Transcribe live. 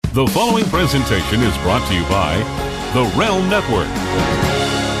The following presentation is brought to you by The Realm Network.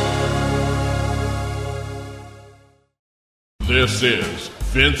 This is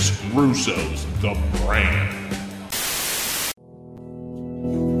Vince Russo's The Brand.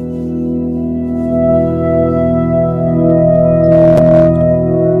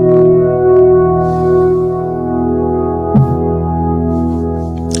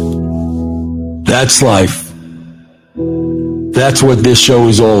 That's life. That's what this show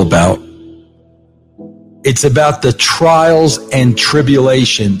is all about. It's about the trials and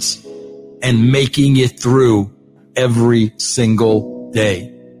tribulations and making it through every single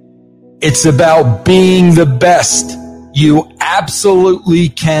day. It's about being the best you absolutely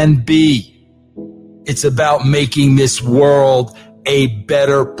can be. It's about making this world a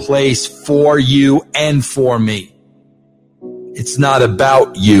better place for you and for me. It's not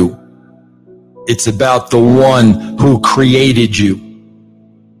about you. It's about the one who created you.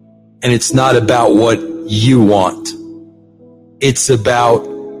 And it's not about what you want. It's about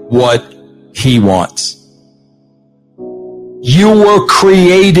what he wants. You were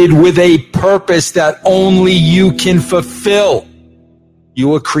created with a purpose that only you can fulfill. You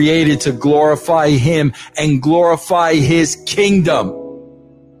were created to glorify him and glorify his kingdom.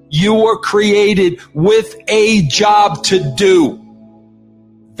 You were created with a job to do.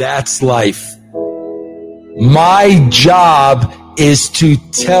 That's life. My job is to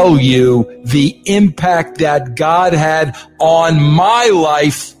tell you the impact that God had on my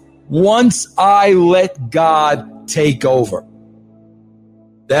life once I let God take over.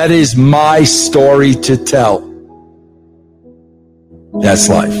 That is my story to tell. That's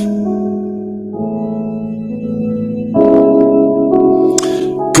life.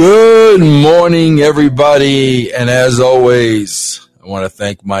 Good morning, everybody. And as always, I want to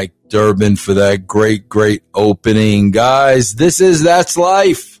thank Mike Durbin for that great opening. Guys, That's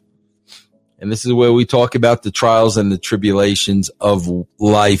Life. And this is where we talk about the trials and the tribulations of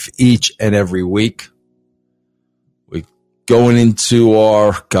life each and every week. We're going into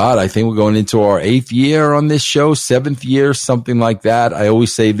our 8th year on this show, 7th year, something like that. I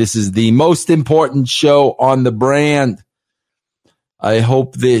always say this is the most important show on the brand. I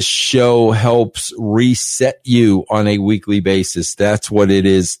hope this show helps reset you on a weekly basis. That's what it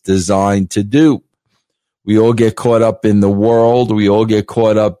is designed to do. We all get caught up in the world. We all get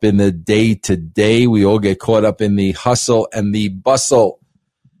caught up in the day-to-day. We all get caught up in the hustle and the bustle.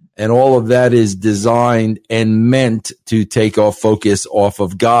 And all of that is designed and meant to take our focus off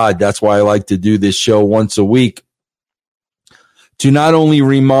of God. That's why I like to do this show once a week, to not only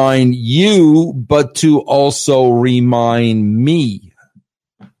remind you, but to also remind me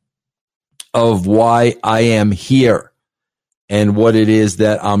of why I am here and what it is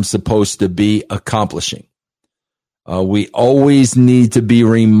that I'm supposed to be accomplishing. We always need to be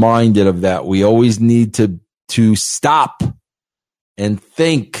reminded of that. We always need to stop and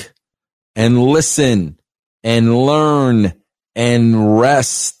think and listen and learn and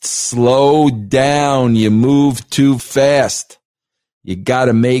rest. Slow down. You move too fast. You got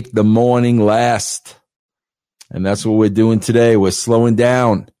to make the morning last. And that's what we're doing today. We're slowing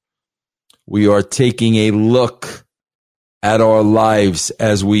down. We are taking a look at our lives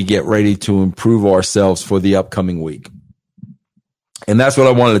as we get ready to improve ourselves for the upcoming week. And that's what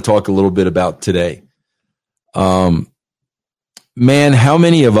I wanted to talk a little bit about today. Man, how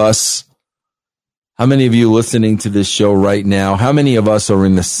many of you listening to this show right now, how many of us are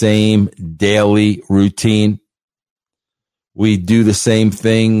in the same daily routine? We do the same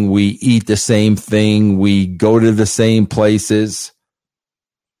thing. We eat the same thing. We go to the same places.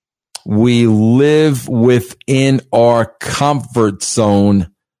 We live within our comfort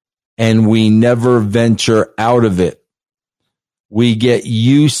zone and we never venture out of it. We get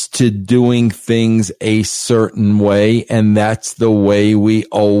used to doing things a certain way, and that's the way we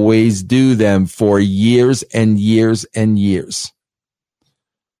always do them for years and years and years.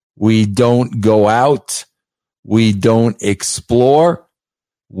 We don't go out. We don't explore.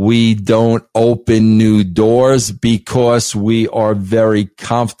 We don't open new doors because we are very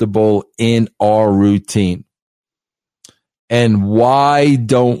comfortable in our routine. And why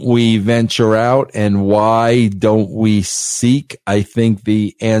don't we venture out and why don't we seek? I think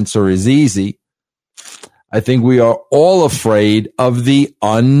the answer is easy. I think we are all afraid of the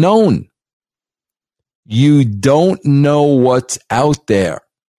unknown. You don't know what's out there,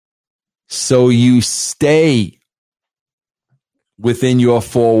 so you stay within your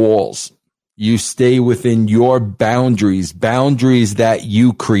four walls. You stay within your boundaries that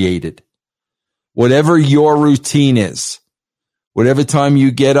you created. Whatever your routine is, Whatever time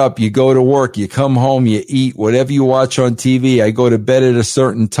you get up, you go to work, you come home, you eat, whatever you watch on TV, I go to bed at a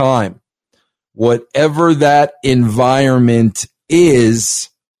certain time. Whatever that environment is,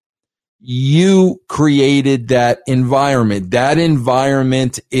 you created that environment. That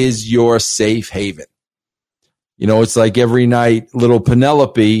environment is your safe haven. You know, it's like every night, little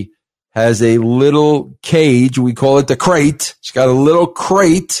Penelope has a little cage. We call it the crate. She's got a little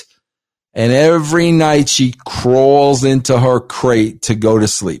crate. And every night she crawls into her crate to go to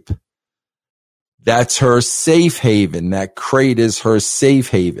sleep. That's her safe haven. That crate is her safe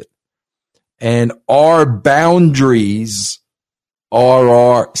haven. And our boundaries are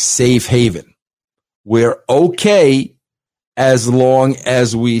our safe haven. We're okay as long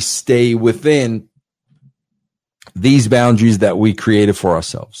as we stay within these boundaries that we created for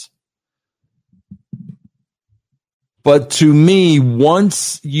ourselves. But to me,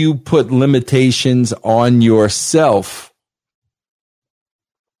 once you put limitations on yourself,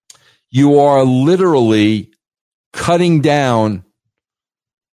 you are literally cutting down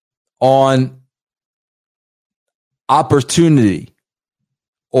on opportunity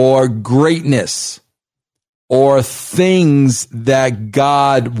or greatness or things that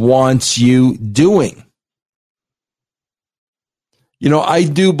God wants you doing. You know, I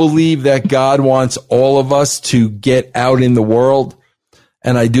do believe that God wants all of us to get out in the world.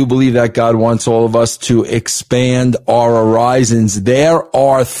 And I do believe that God wants all of us to expand our horizons. There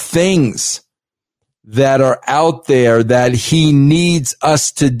are things that are out there that he needs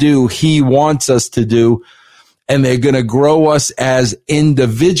us to do. He wants us to do. And they're going to grow us as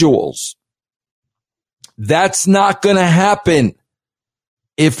individuals. That's not going to happen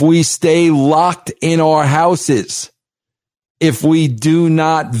if we stay locked in our houses. If we do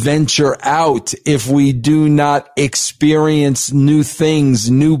not venture out, if we do not experience new things,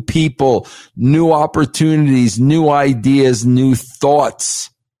 new people, new opportunities, new ideas, new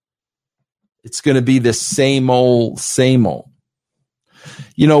thoughts, it's going to be the same old, same old.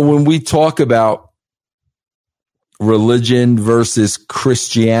 You know, when we talk about religion versus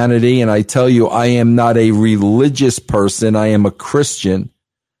Christianity, and I tell you, I am not a religious person, I am a Christian.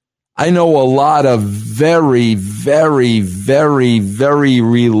 I know a lot of very, very, very, very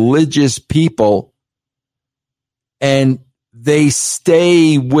religious people, and they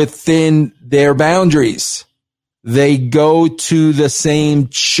stay within their boundaries. They go to the same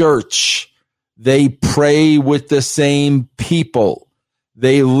church. They pray with the same people.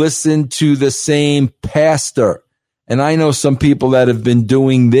 They listen to the same pastor. And I know some people that have been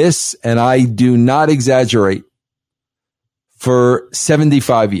doing this, and I do not exaggerate, for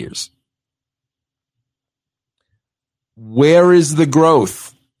 75 years. Where is the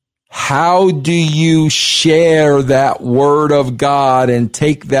growth? How do you share that word of God and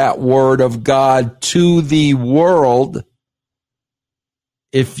take that word of God to the world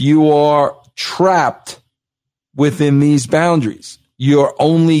if you are trapped within these boundaries? You're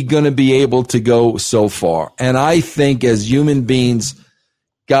only going to be able to go so far. And I think as human beings,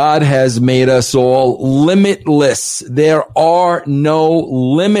 God has made us all limitless. There are no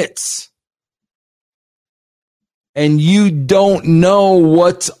limits. And you don't know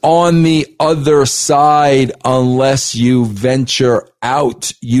what's on the other side unless you venture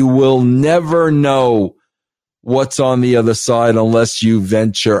out. You will never know what's on the other side unless you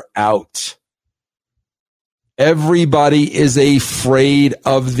venture out. Everybody is afraid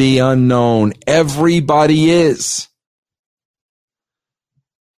of the unknown. Everybody is.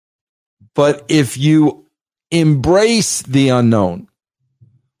 But if you embrace the unknown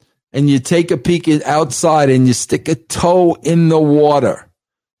and you take a peek outside and you stick a toe in the water,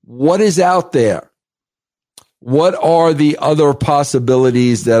 what is out there? What are the other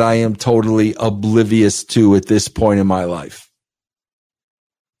possibilities that I am totally oblivious to at this point in my life?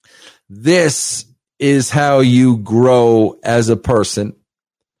 This is how you grow as a person.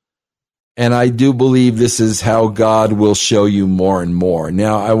 And I do believe this is how God will show you more and more.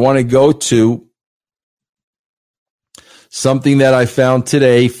 Now, I want to go to something that I found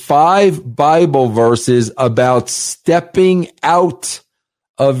today, 5 Bible verses about stepping out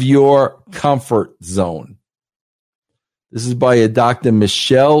of your comfort zone. This is by a Dr.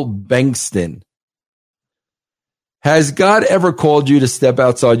 Michelle Bengston. Has God ever called you to step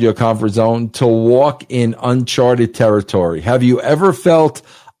outside your comfort zone, to walk in uncharted territory? Have you ever felt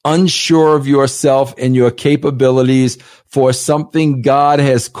unsure of yourself and your capabilities for something God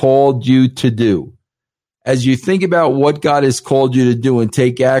has called you to do? As you think about what God has called you to do and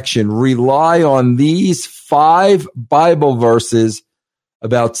take action, rely on these 5 Bible verses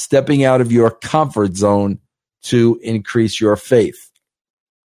about stepping out of your comfort zone to increase your faith.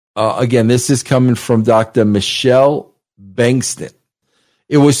 Again, this is coming from Dr. Michelle Bankston.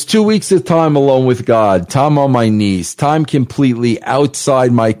 It was 2 weeks of time alone with God, time on my knees, time completely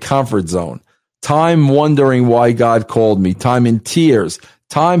outside my comfort zone, time wondering why God called me, time in tears,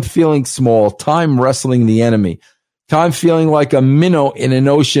 time feeling small, time wrestling the enemy, time feeling like a minnow in an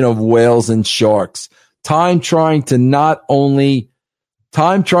ocean of whales and sharks, time trying to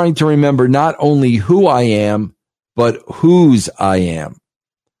remember not only who I am, but whose I am.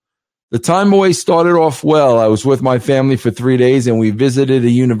 The time away started off well. I was with my family for 3 days and we visited a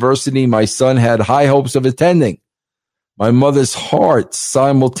university my son had high hopes of attending. My mother's heart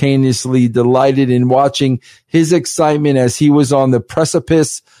simultaneously delighted in watching his excitement as he was on the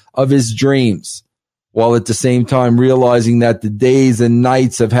precipice of his dreams, while at the same time realizing that the days and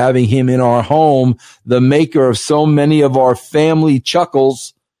nights of having him in our home, the maker of so many of our family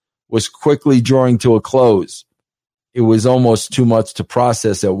chuckles, was quickly drawing to a close. It was almost too much to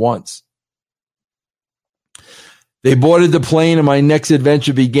process at once. They boarded the plane and my next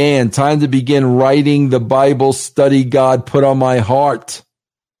adventure began. Time to begin writing the Bible study God put on my heart,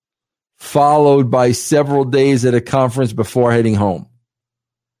 followed by several days at a conference before heading home.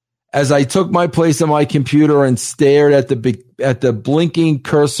 As I took my place on my computer and stared at the blinking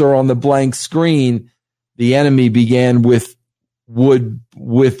cursor on the blank screen, the enemy began with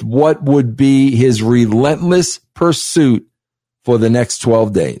what would be his relentless pursuit for the next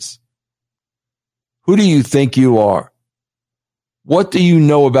 12 days. Who do you think you are? What do you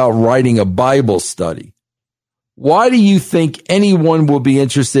know about writing a Bible study? Why do you think anyone will be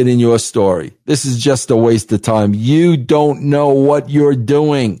interested in your story? This is just a waste of time. You don't know what you're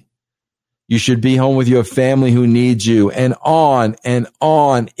doing. You should be home with your family who needs you. And on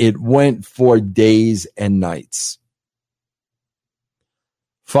it went for days and nights.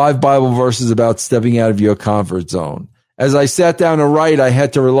 5 Bible verses about stepping out of your comfort zone. As I sat down to write, I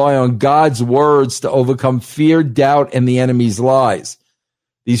had to rely on God's words to overcome fear, doubt, and the enemy's lies.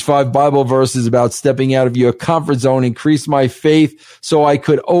 These 5 Bible verses about stepping out of your comfort zone increased my faith so I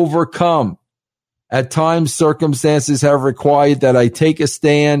could overcome. At times, circumstances have required that I take a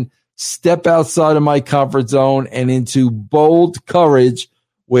stand, step outside of my comfort zone, and into bold courage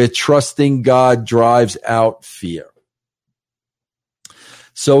where trusting God drives out fear.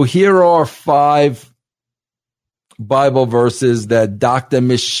 So here are 5 Bible verses that Dr.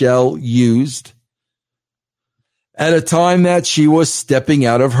 Michelle used at a time that she was stepping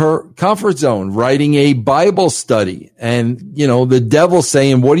out of her comfort zone, writing a Bible study. And, the devil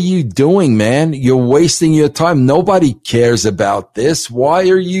saying, what are you doing, man? You're wasting your time. Nobody cares about this. Why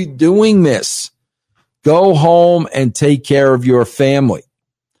are you doing this? Go home and take care of your family.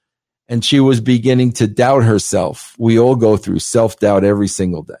 And she was beginning to doubt herself. We all go through self-doubt every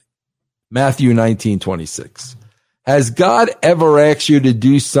single day. Matthew 19:26. Has God ever asked you to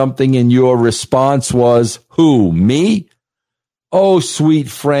do something and your response was, who, me? Oh, sweet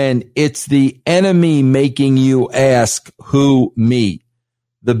friend, it's the enemy making you ask, who, me?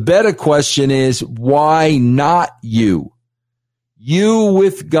 The better question is, why not you? You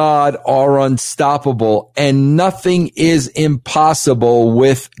with God are unstoppable and nothing is impossible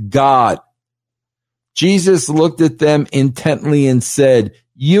with God. Jesus looked at them intently and said,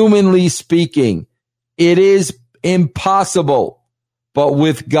 humanly speaking, it is impossible, but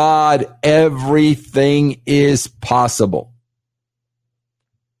with God, everything is possible.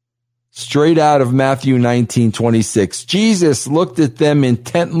 Straight out of Matthew 19:26, Jesus looked at them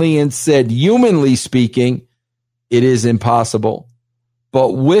intently and said, humanly speaking, it is impossible,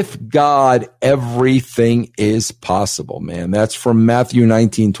 but with God, everything is possible, man. That's from Matthew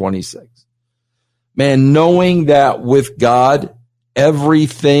 19:26. Man, knowing that with God,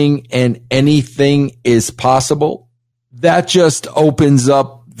 everything and anything is possible, that just opens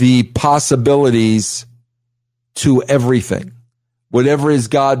up the possibilities to everything. Whatever is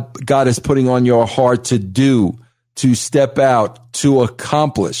God is putting on your heart to do, to step out, to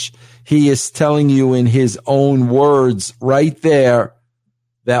accomplish. He is telling you in his own words right there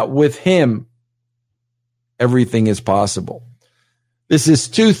that with him, everything is possible. This is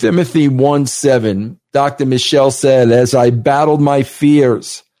 2 Timothy 1:7. Dr. Michelle said, as I battled my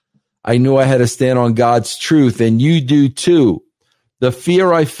fears, I knew I had to stand on God's truth, and you do too. The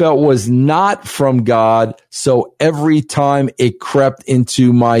fear I felt was not from God, so every time it crept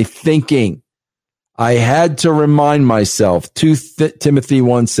into my thinking, I had to remind myself, 2 Timothy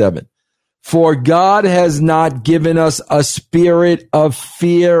 1:7, for God has not given us a spirit of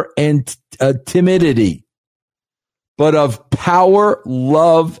fear and timidity, but of power,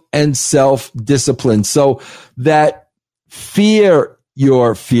 love, and self-discipline. So that fear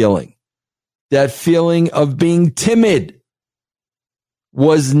you're feeling, that feeling of being timid,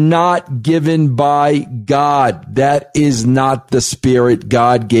 was not given by God. That is not the spirit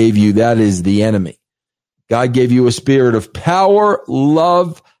God gave you. That is the enemy. God gave you a spirit of power,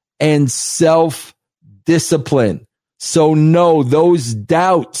 love, and self-discipline. So no, those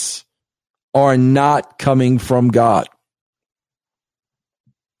doubts are not coming from God.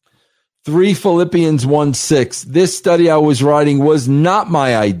 3 Philippians 1:6. This study I was writing was not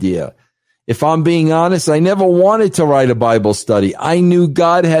my idea. If I'm being honest, I never wanted to write a Bible study. I knew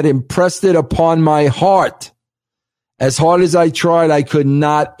God had impressed it upon my heart. As hard as I tried, I could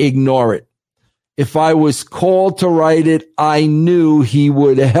not ignore it. If I was called to write it, I knew he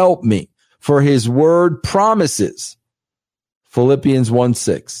would help me, for his word promises. Philippians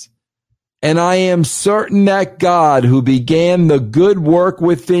 1:6. And I am certain that God, who began the good work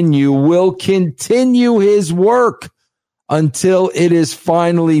within you, will continue his work until it is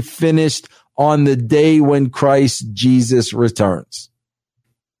finally finished on the day when Christ Jesus returns.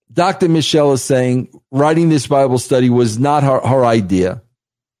 Dr. Michelle is saying writing this Bible study was not her idea,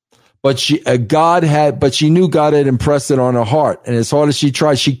 but she knew God had impressed it on her heart. And as hard as she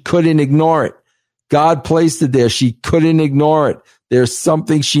tried, she couldn't ignore it. God placed it there. She couldn't ignore it. There's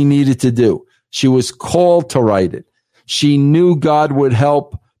something she needed to do. She was called to write it. She knew God would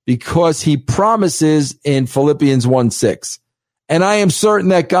help because he promises in Philippians 1:6. And I am certain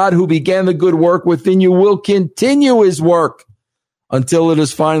that God, who began the good work within you, will continue his work until it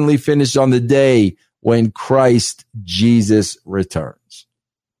is finally finished on the day when Christ Jesus returns.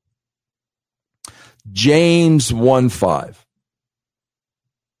 James 1:5.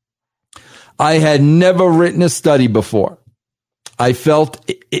 I had never written a study before. I felt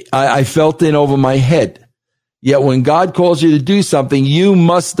in over my head. Yet when God calls you to do something, you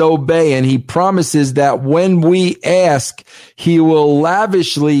must obey. And he promises that when we ask, he will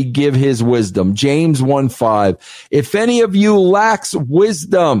lavishly give his wisdom. James 1:5. If any of you lacks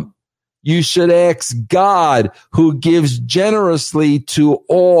wisdom, you should ask God, who gives generously to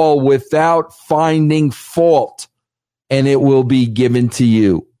all without finding fault, and it will be given to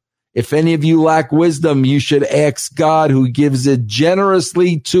you. If any of you lack wisdom, you should ask God, who gives it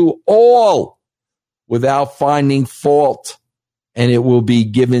generously to all without finding fault, and it will be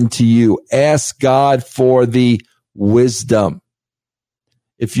given to you. Ask God for the wisdom.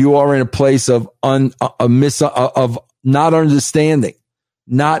 If you are in a place of not understanding,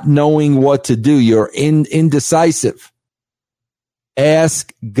 not knowing what to do, you're indecisive,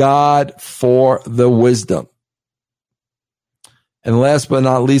 ask God for the wisdom. And last but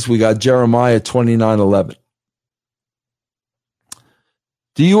not least, we got Jeremiah 29:11.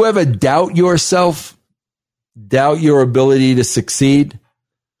 Do you ever doubt yourself? Doubt your ability to succeed?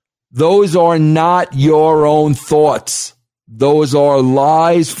 Those are not your own thoughts. Those are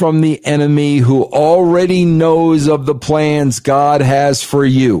lies from the enemy, who already knows of the plans God has for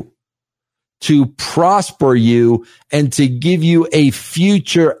you to prosper you and to give you a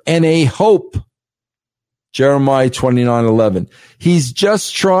future and a hope. Jeremiah 29:11. He's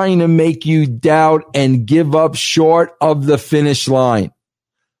just trying to make you doubt and give up short of the finish line.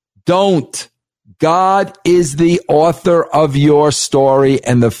 Don't. God is the author of your story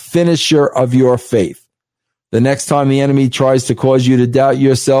and the finisher of your faith. The next time the enemy tries to cause you to doubt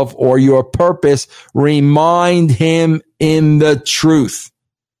yourself or your purpose, remind him in the truth.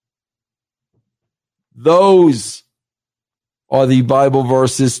 Those are the Bible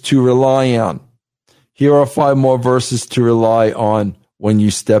verses to rely on. Here are 5 more verses to rely on when you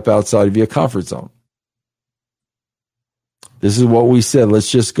step outside of your comfort zone. This is what we said.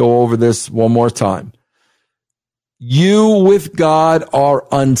 Let's just go over this one more time. You with God are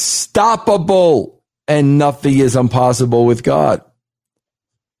unstoppable, and nothing is impossible with God.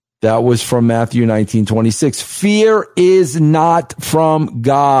 That was from Matthew 19:26. Fear is not from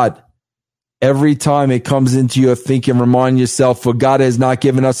God. Every time it comes into your thinking, remind yourself, for God has not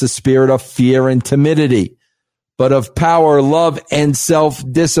given us a spirit of fear and timidity, but of power, love, and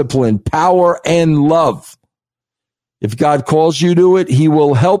self-discipline. Power and love. If God calls you to it, he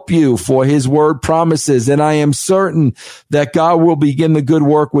will help you, for his word promises. And I am certain that God will begin the good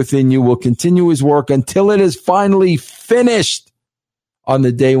work within you, will continue his work until it is finally finished on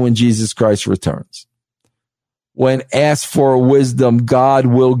the day when Jesus Christ returns. When asked for wisdom, God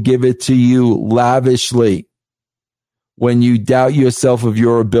will give it to you lavishly. When you doubt yourself of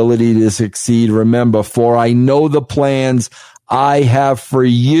your ability to succeed, remember, for I know the plans I have for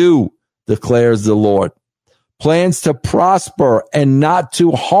you, declares the Lord. Plans to prosper and not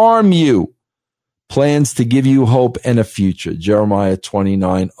to harm you. Plans to give you hope and a future. Jeremiah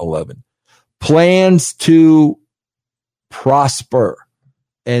 29:11. Plans to prosper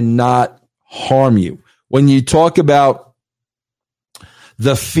and not harm you. When you talk about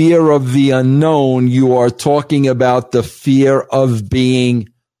the fear of the unknown, you are talking about the fear of being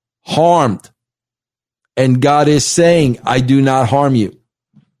harmed. And God is saying, I do not harm you.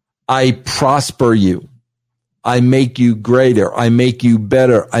 I prosper you. I make you greater. I make you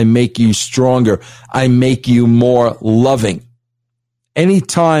better. I make you stronger. I make you more loving.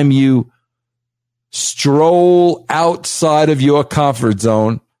 Anytime you stroll outside of your comfort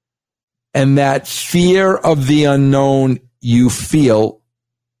zone and that fear of the unknown you feel,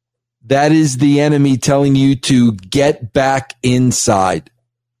 that is the enemy telling you to get back inside.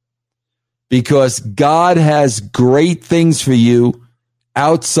 Because God has great things for you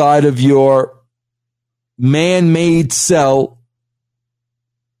outside of your man-made cell,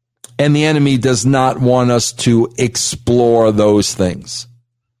 and the enemy does not want us to explore those things.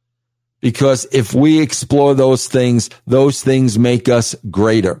 Because if we explore those things make us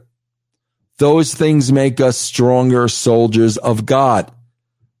greater. Those things make us stronger soldiers of God.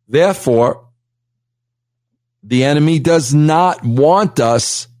 Therefore, the enemy does not want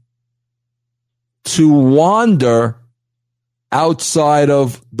us to wander outside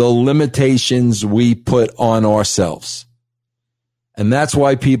of the limitations we put on ourselves. And that's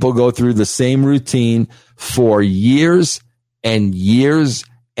why people go through the same routine for years and years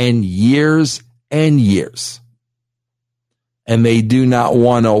and years and years. And they do not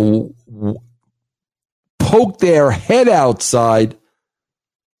want to poke their head outside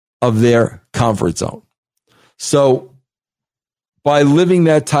of their comfort zone. So by living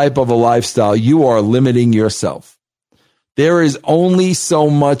that type of a lifestyle, you are limiting yourself. There is only so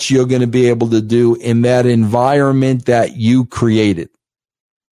much you're going to be able to do in that environment that you created.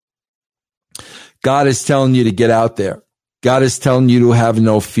 God is telling you to get out there. God is telling you to have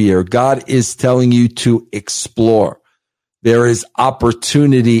no fear. God is telling you to explore. There is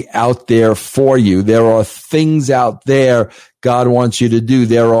opportunity out there for you. There are things out there God wants you to do.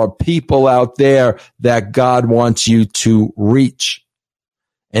 There are people out there that God wants you to reach.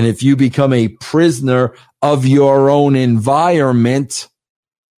 And if you become a prisoner of your own environment,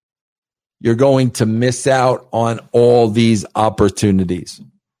 you're going to miss out on all these opportunities.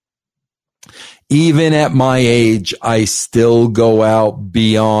 Even at my age, I still go out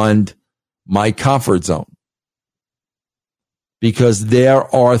beyond my comfort zone. Because there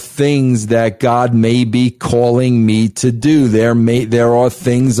are things that God may be calling me to do. There are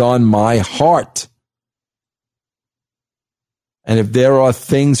things on my heart. And if there are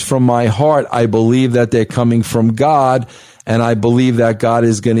things from my heart, I believe that they're coming from God. And I believe that God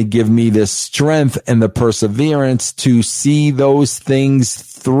is going to give me the strength and the perseverance to see those things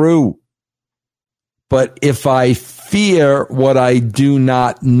through. But if I fear what I do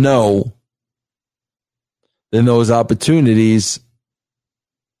not know, then those opportunities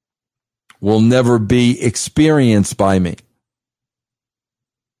will never be experienced by me.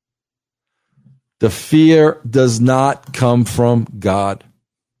 The fear does not come from God.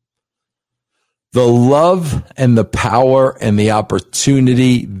 The love and the power and the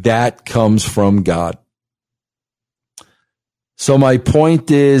opportunity, that comes from God. So my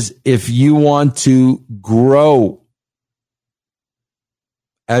point is, if you want to grow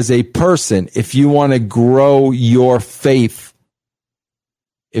as a person, if you want to grow your faith,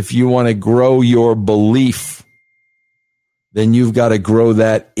 if you want to grow your belief, then you've got to grow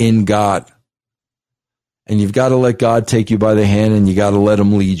that in God. And you've got to let God take you by the hand, and you got to let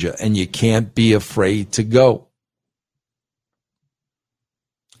him lead you. And you can't be afraid to go.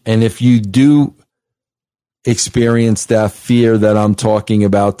 And if you do experience that fear that I'm talking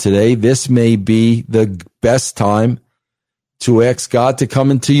about today, this may be the best time to ask God to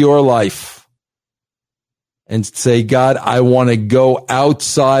come into your life and say, God, I want to go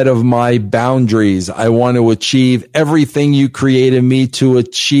outside of my boundaries. I want to achieve everything you created me to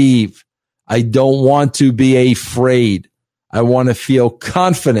achieve. I don't want to be afraid. I want to feel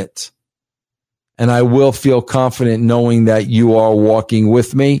confident. And I will feel confident knowing that you are walking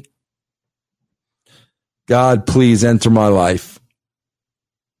with me. God, please enter my life.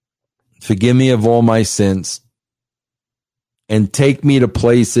 Forgive me of all my sins. And take me to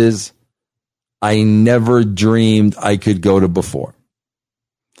places I never dreamed I could go to before.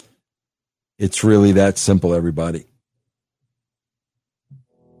 It's really that simple, everybody.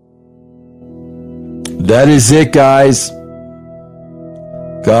 That is it, guys.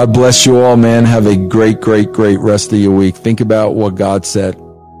 God bless you all, man. Have a great, great, great rest of your week. Think about what God said.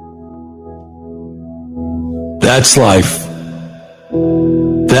 That's life.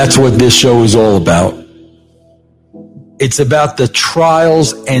 That's what this show is all about. It's about the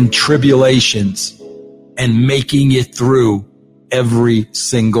trials and tribulations and making it through every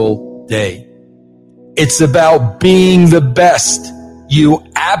single day. It's about being the best You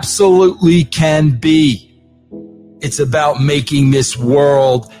absolutely can be. It's about making this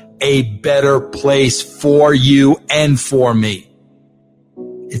world a better place for you and for me.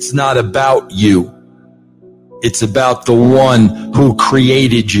 It's not about you. It's about the one who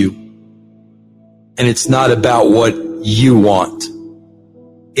created you. And it's not about what you want.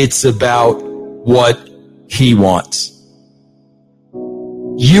 It's about what he wants.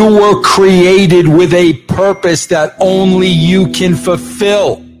 You were created with a purpose that only you can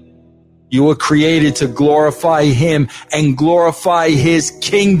fulfill. You were created to glorify him and glorify his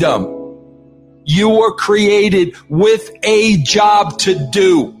kingdom. You were created with a job to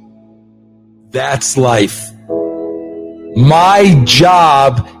do. That's life. My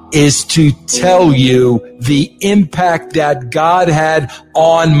job is to tell you the impact that God had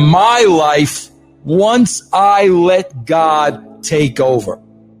on my life once I let God take over.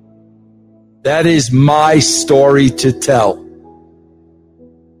 That is my story to tell.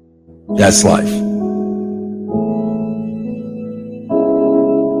 That's life.